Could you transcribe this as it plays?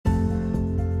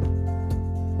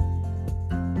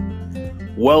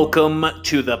Welcome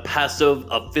to the Passive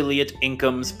Affiliate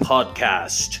Incomes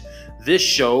Podcast. This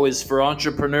show is for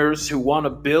entrepreneurs who want to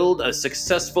build a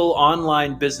successful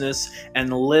online business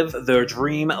and live their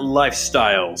dream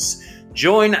lifestyles.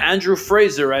 Join Andrew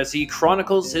Fraser as he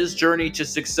chronicles his journey to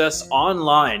success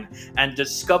online and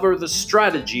discover the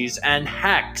strategies and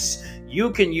hacks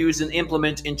you can use and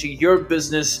implement into your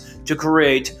business to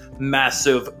create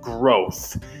massive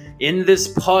growth. In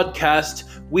this podcast,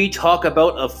 we talk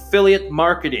about affiliate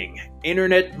marketing,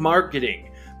 internet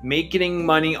marketing, making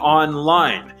money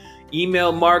online,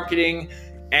 email marketing,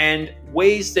 and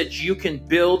ways that you can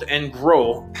build and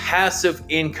grow passive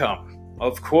income,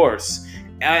 of course,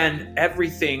 and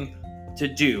everything to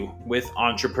do with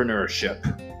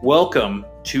entrepreneurship. Welcome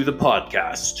to the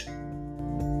podcast.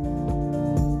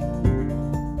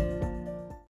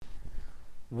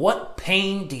 What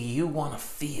pain do you want to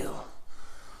feel?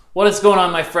 What is going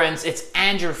on, my friends? It's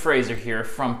Andrew Fraser here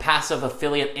from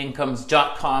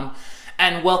PassiveAffiliateIncomes.com,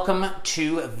 and welcome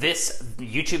to this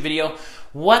YouTube video.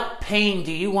 What pain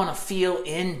do you want to feel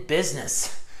in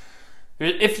business?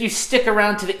 If you stick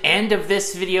around to the end of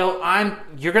this video,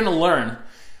 you're going to learn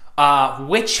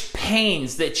which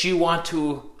pains that you want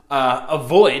to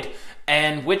avoid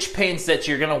and which pains that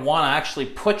you're going to want to actually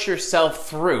put yourself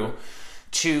through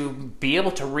to be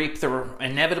able to reap the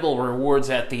inevitable rewards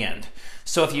at the end.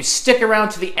 So if you stick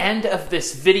around to the end of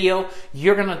this video,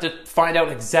 you're going to find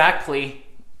out exactly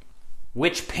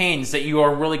which pains that you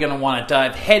are really going to want to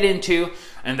dive head into,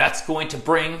 and that's going to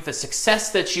bring the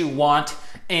success that you want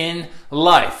in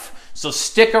life. So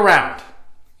stick around.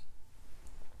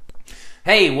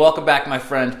 Hey, welcome back, my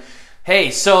friend.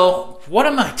 Hey, so what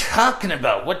am I talking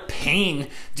about? What pain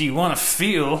do you want to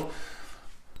feel?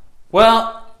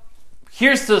 Well,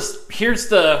 here's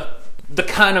the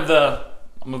kind of the,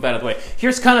 I'll move out of the way.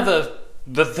 Here's kind of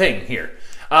the thing here.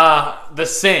 The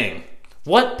saying,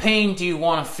 what pain do you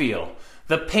want to feel?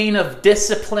 The pain of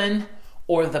discipline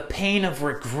or the pain of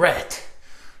regret?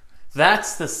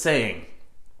 That's the saying.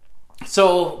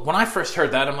 So when I first heard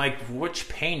that, I'm like, which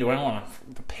pain do I want?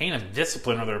 The pain of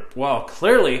discipline or the, well,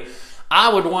 clearly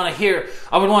I would want to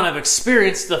have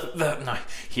experienced the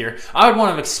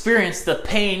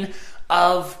pain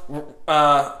of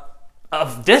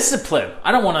discipline.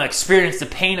 I don't want to experience the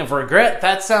pain of regret.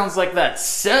 That sounds like that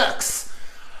sucks.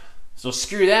 So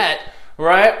screw that,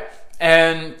 right?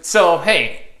 And so,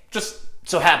 hey, just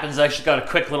so happens I actually got a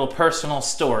quick little personal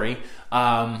story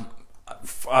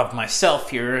of myself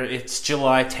here. It's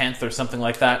July 10th or something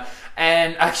like that.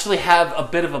 And I actually have a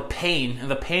bit of a pain. And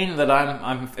the pain that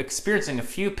I'm experiencing a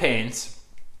few pains.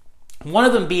 One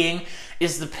of them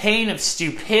is the pain of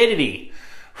stupidity,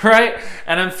 right?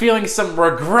 And I'm feeling some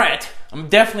regret. I'm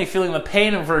definitely feeling the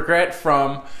pain of regret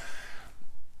from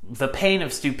the pain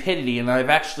of stupidity, and I've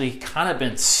actually kind of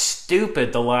been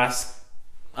stupid the last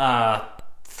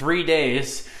 3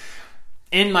 days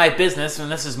in my business, and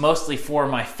this is mostly for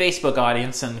my Facebook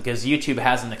audience, and because YouTube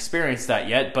hasn't experienced that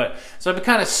yet. But so I've been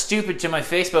kind of stupid to my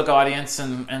Facebook audience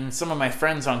and some of my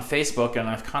friends on Facebook, and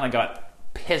I've kind of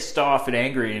got pissed off and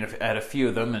angry at a few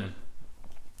of them, and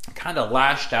kind of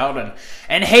lashed out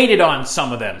and hated on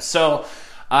some of them. So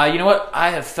you know what? I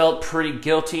have felt pretty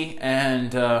guilty,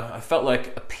 and I felt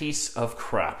like a piece of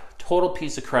crap, total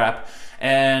piece of crap,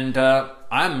 and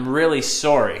I'm really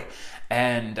sorry.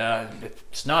 And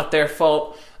it's not their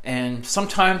fault. And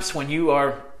sometimes when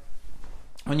you're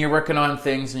working on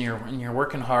things and you're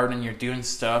working hard and you're doing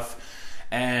stuff,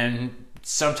 and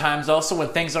sometimes also when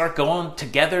things aren't going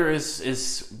together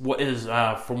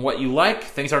from what you like,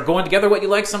 things aren't going together what you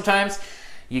like. Sometimes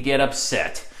you get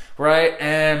upset, right?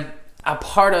 And a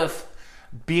part of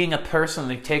being a person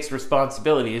that takes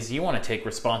responsibility is you want to take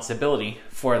responsibility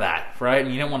for that, right?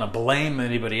 And you don't want to blame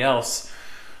anybody else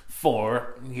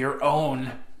for your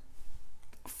own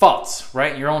faults,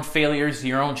 right? Your own failures,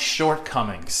 your own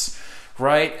shortcomings,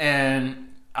 right? And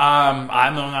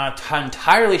I'm not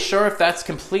entirely sure if that's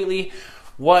completely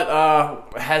what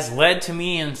has led to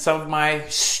me in some of my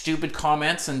stupid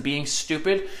comments and being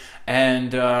stupid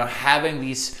and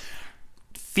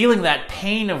feeling that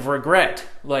pain of regret,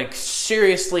 like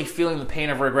seriously feeling the pain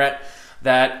of regret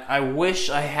that I wish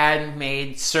I hadn't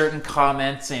made certain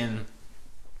comments in.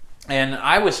 And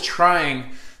I was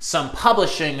trying some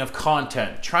publishing of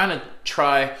content,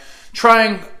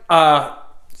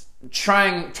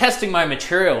 testing my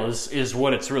material is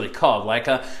what it's really called. Like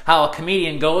how a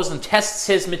comedian goes and tests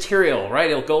his material, right?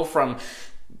 He'll go from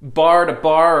bar to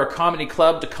bar or comedy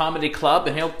club to comedy club,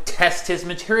 and he'll test his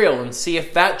material and see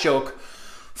if that joke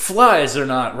flies or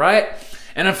not, right?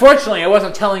 And unfortunately, I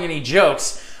wasn't telling any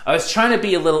jokes. I was trying to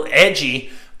be a little edgy,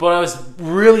 but I was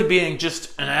really being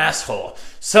just an asshole.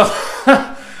 So,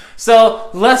 so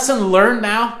lesson learned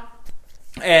now.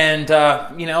 And,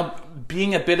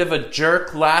 being a bit of a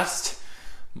jerk in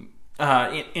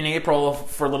April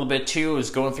for a little bit too, was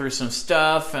going through some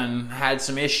stuff and had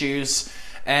some issues.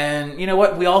 And you know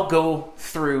what? We all go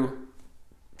through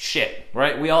shit,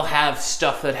 right? We all have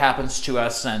stuff that happens to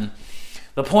us. And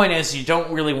the point is, you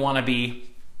don't really want to be,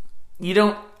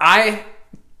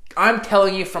 I'm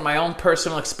telling you from my own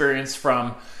personal experience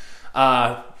from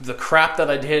the crap that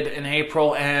I did in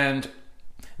April and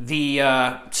the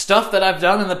stuff that I've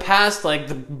done in the past, like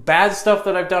the bad stuff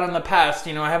that I've done in the past.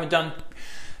 I haven't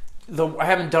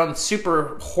done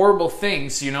super horrible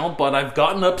things, but I've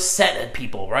gotten upset at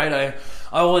people, right?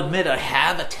 I will admit I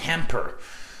have a temper,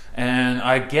 and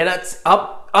I get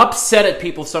upset at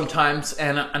people sometimes,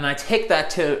 and I take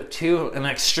that to an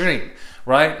extreme,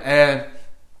 right? And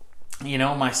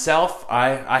myself,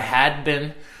 I had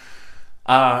been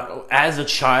as a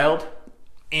child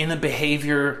in a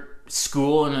behavior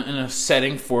school, in a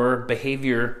setting for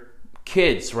behavior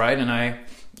kids, right? And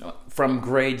from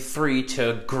grade 3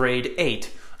 to grade 8,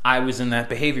 I was in that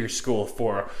behavior school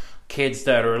for kids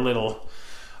that are a little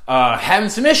having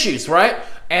some issues, right?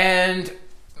 And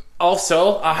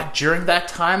also during that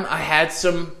time, I had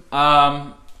some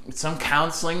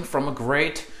counseling from a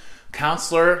great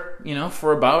counselor,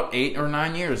 for about 8 or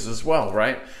 9 years as well,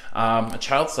 right? A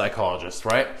child psychologist,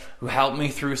 right, who helped me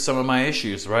through some of my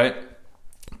issues, right?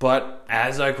 But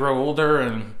as I grow older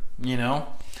and,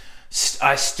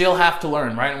 I still have to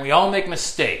learn, right? And we all make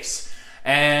mistakes.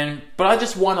 But I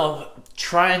just want to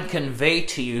try and convey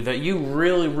to you that you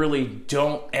really, really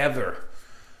don't ever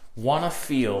want to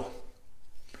feel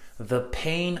the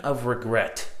pain of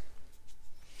regret.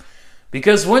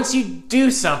 Because once you do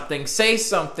something, say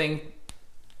something,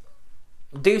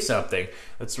 do something.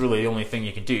 That's really the only thing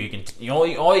you can do.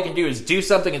 All you can do is do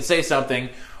something and say something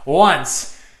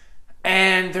once.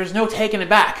 And there's no taking it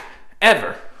back,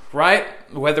 ever, right?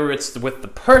 Whether it's with the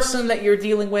person that you're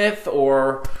dealing with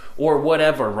or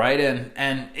whatever, right?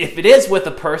 And if it is with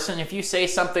a person, if you say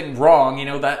something wrong,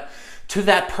 that to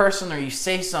that person, or you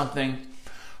say something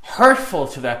hurtful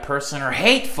to that person or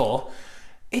hateful,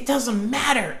 it doesn't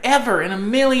matter ever in a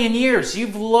million years.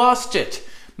 You've lost it.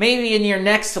 Maybe in your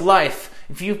next life,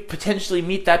 if you potentially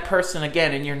meet that person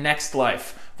again in your next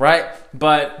life, right?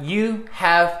 But you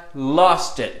have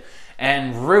lost it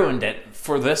and ruined it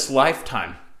for this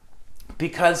lifetime.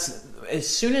 Because as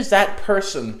soon as that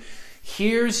person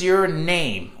hears your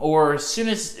name, or as soon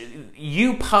as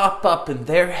you pop up in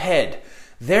their head,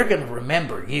 they're going to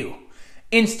remember you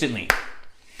instantly.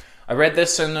 I read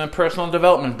this in a personal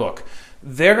development book.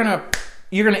 You're going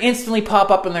to instantly pop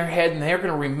up in their head, and they're going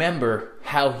to remember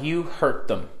how you hurt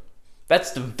them.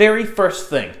 That's the very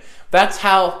first thing. That's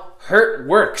how hurt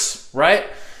works, right?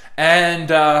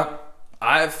 And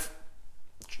I've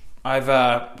spent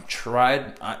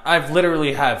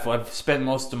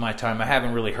most of my time, I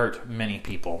haven't really hurt many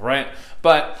people, right?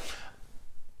 But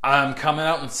I'm coming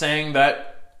out and saying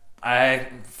that I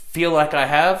feel like I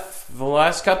have the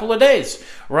last couple of days,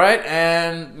 right?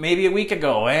 And maybe a week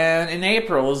ago, and in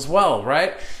April as well,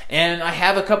 right? And I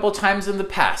have a couple times in the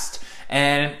past,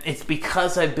 and it's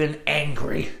because I've been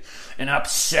angry and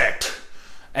upset,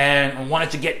 and I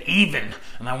wanted to get even,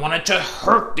 and I wanted to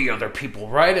hurt the other people,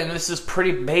 right? And this is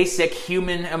pretty basic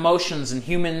human emotions and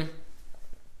humans,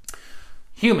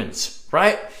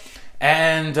 right?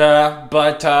 And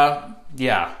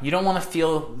yeah, you don't want to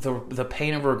feel the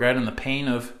pain of regret and the pain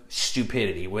of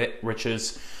stupidity, which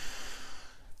is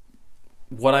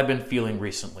what I've been feeling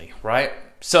recently, right?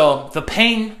 So the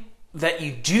pain that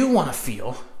you do want to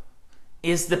feel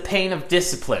is the pain of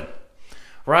discipline,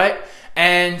 right?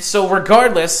 And so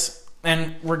regardless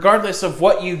of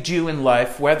what you do in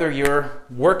life, whether you're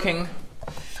working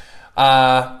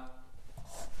at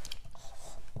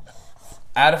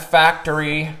a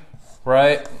factory,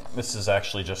 right? This is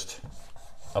actually just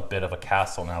a bit of a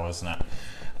castle now, isn't it?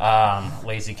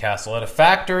 Lazy castle at a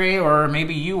factory, or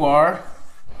maybe you are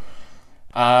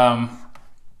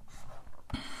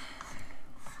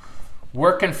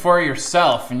working for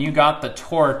yourself, and you got the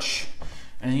torch,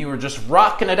 and you were just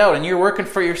rocking it out, and you're working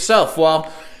for yourself.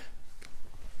 Well,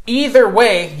 either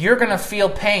way, you're going to feel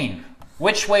pain.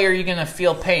 Which way are you going to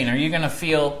feel pain? Are you going to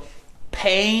feel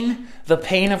pain, the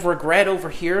pain of regret over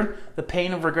here, the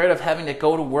pain of regret of having to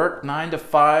go to work 9 to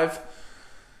 5,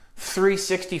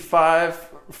 365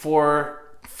 for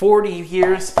 40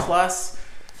 years plus,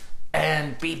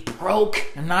 and be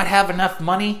broke and not have enough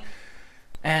money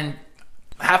and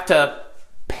have to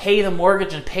pay the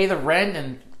mortgage and pay the rent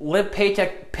and live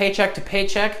paycheck to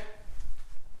paycheck,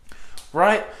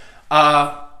 right?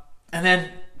 And then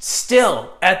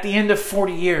still at the end of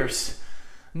 40 years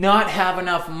not have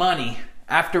enough money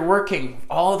after working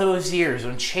all those years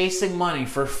and chasing money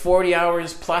for 40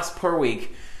 hours plus per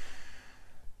week,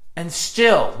 and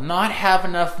still not have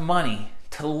enough money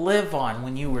to live on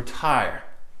when you retire.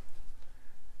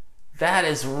 That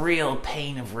is real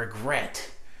pain of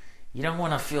regret. You don't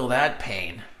want to feel that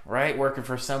pain, right? Working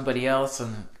for somebody else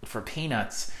and for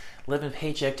peanuts, living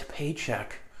paycheck to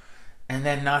paycheck, and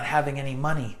then not having any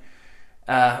money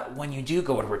when you do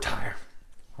go to retire,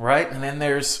 right? And then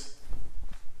there's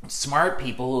smart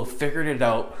people who have figured it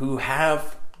out, who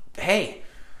have, hey,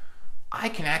 I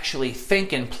can actually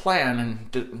think and plan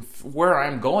and where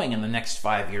I'm going in the next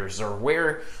 5 years, or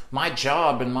where my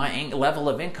job and my level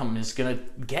of income is going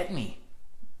to get me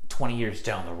 20 years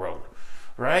down the road,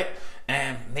 right?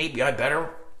 And maybe I better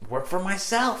work for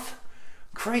myself,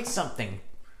 create something,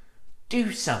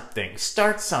 do something,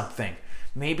 start something.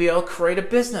 Maybe I'll create a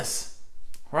business,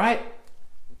 right?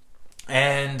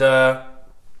 And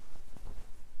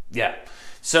yeah,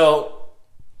 so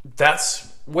that's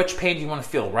which pain do you want to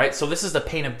feel, right? So this is the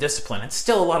pain of discipline. It's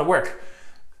still a lot of work.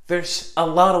 There's a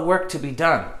lot of work to be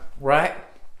done, right?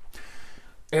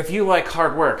 If you like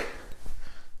hard work,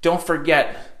 don't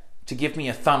forget to give me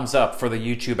a thumbs up for the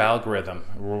YouTube algorithm.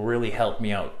 It will really help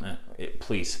me out,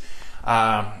 please.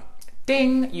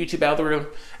 Ding, YouTube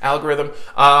algorithm.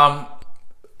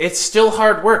 It's still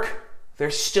hard work.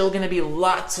 There's still going to be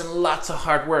lots and lots of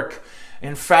hard work.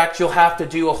 In fact, you'll have to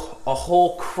do a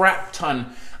whole crap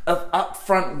ton of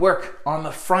upfront work on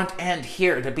the front end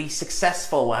here to be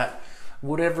successful at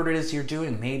whatever it is you're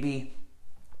doing. Maybe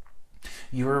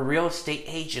you're a real estate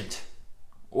agent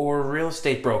or a real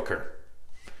estate broker.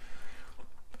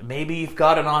 Maybe you've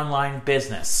got an online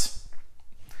business.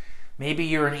 Maybe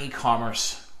you're an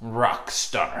e-commerce rock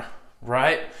star,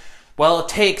 right? Well, it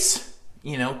takes,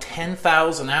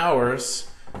 10,000 hours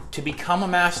to become a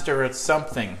master at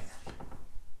something.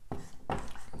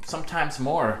 Sometimes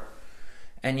more.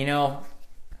 And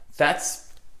that's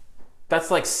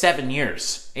like 7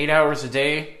 years, 8 hours a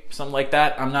day, something like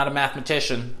that. I'm not a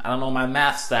mathematician. I don't know my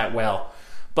maths that well.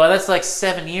 But that's like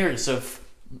 7 years of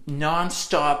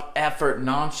non-stop effort,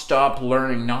 non-stop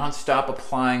learning, non-stop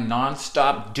applying,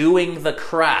 non-stop doing the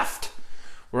craft,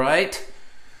 right?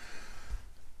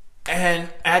 And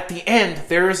at the end,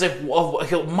 there is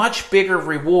a much bigger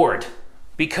reward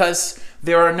because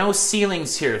there are no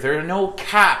ceilings here. There are no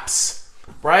caps.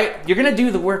 Right? You're going to do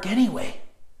the work anyway.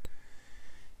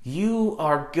 You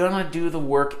are going to do the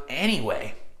work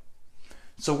anyway.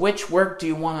 So which work do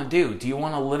you want to do? Do you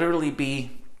want to literally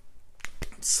be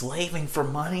slaving for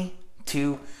money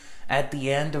to, at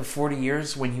the end of 40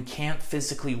 years when you can't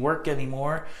physically work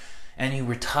anymore and you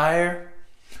retire,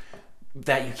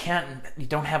 that you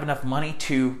don't have enough money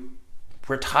to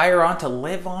retire on, to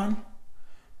live on,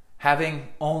 having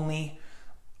only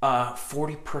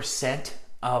 40%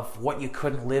 of what you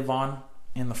couldn't live on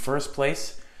in the first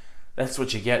place? That's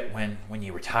what you get when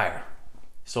you retire.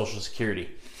 Social Security.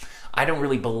 I don't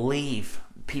really believe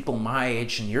people my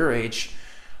age and your age,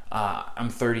 I'm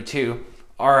 32,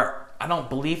 I don't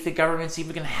believe the government's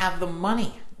even going to have the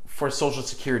money for Social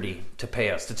Security to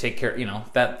pay us, to take care,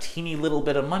 that teeny little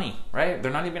bit of money, right?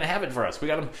 They're not even going to have it for us. We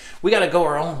got to go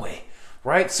our own way,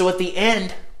 right? So at the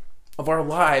end of our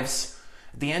lives,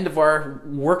 at the end of our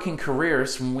working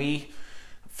careers, when we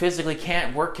physically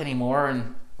can't work anymore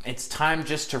and it's time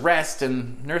just to rest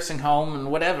and nursing home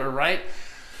and whatever, right?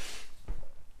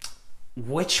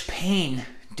 Which pain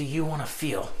do you want to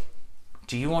feel?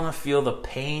 Do you want to feel the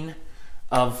pain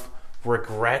of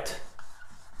regret?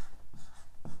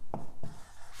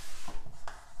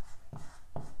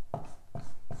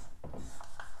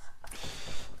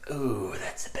 Ooh,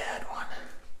 that's a bad one.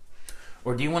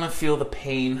 Or do you want to feel the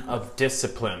pain of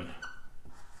discipline?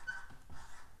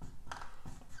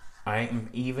 I am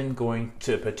even going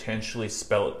to potentially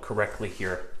spell it correctly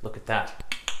here. Look at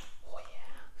that. Oh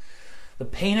yeah. The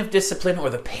pain of discipline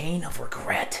or the pain of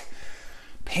regret.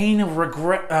 Pain of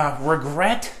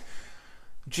regret.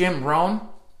 Jim Rohn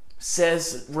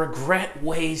says regret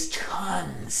weighs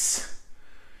tons.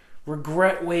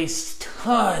 Regret weighs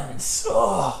tons.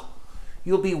 Oh,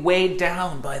 you'll be weighed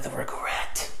down by the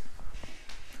regret.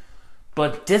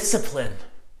 But discipline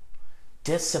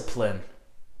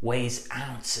weighs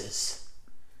ounces.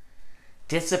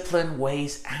 Discipline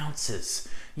weighs ounces.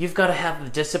 You've got to have the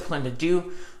discipline to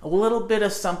do a little bit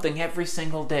of something every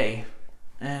single day.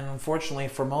 And unfortunately,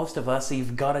 for most of us,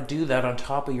 you've got to do that on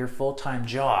top of your full-time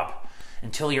job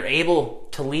until you're able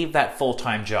to leave that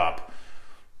full-time job.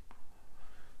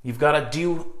 You've got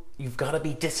to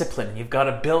be disciplined. You've got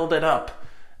to build it up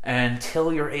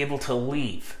until you're able to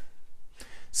leave.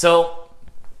 So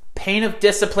pain of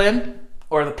discipline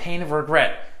or the pain of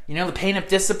regret. You know, the pain of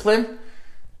discipline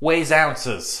weighs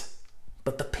ounces,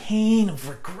 but the pain of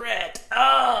regret,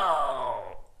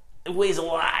 oh, it weighs a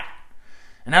lot.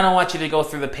 And I don't want you to go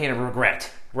through the pain of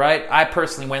regret, right? I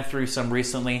personally went through some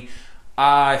recently.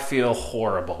 I feel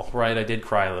horrible, right? I did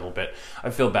cry a little bit.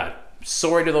 I feel bad.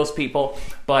 Sorry to those people,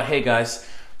 but hey guys,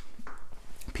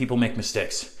 people make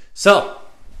mistakes. So,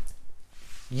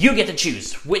 you get to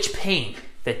choose which pain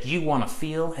that you want to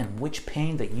feel and which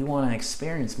pain that you want to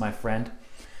experience, my friend.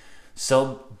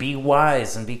 So be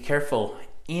wise and be careful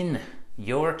in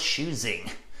your choosing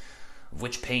of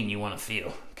which pain you want to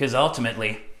feel, because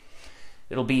ultimately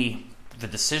it'll be the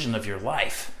decision of your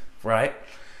life, right?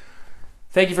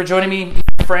 Thank you for joining me,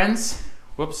 my friends.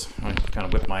 Whoops, I kind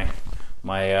of whipped my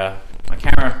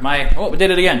camera. Oh, we did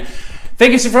it again.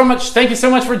 Thank you so much. Thank you so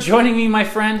much for joining me, my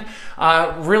friend.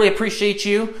 Really appreciate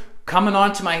you coming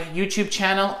on to my YouTube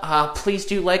channel. Please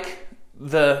do like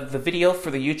the video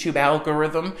for the YouTube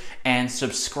algorithm and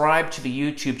subscribe to the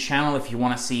YouTube channel if you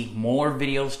want to see more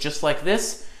videos just like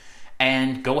this.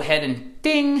 And go ahead and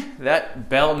ding that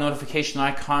bell notification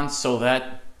icon so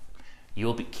that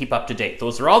you'll keep up to date.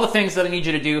 Those are all the things that I need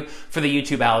you to do for the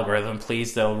YouTube algorithm,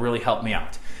 please. They'll really help me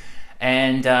out.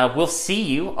 And we'll see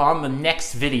you on the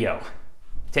next video.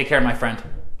 Take care, my friend.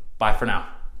 Bye for now.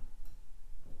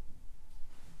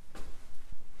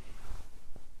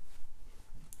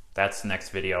 That's the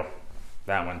next video.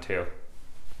 That one too.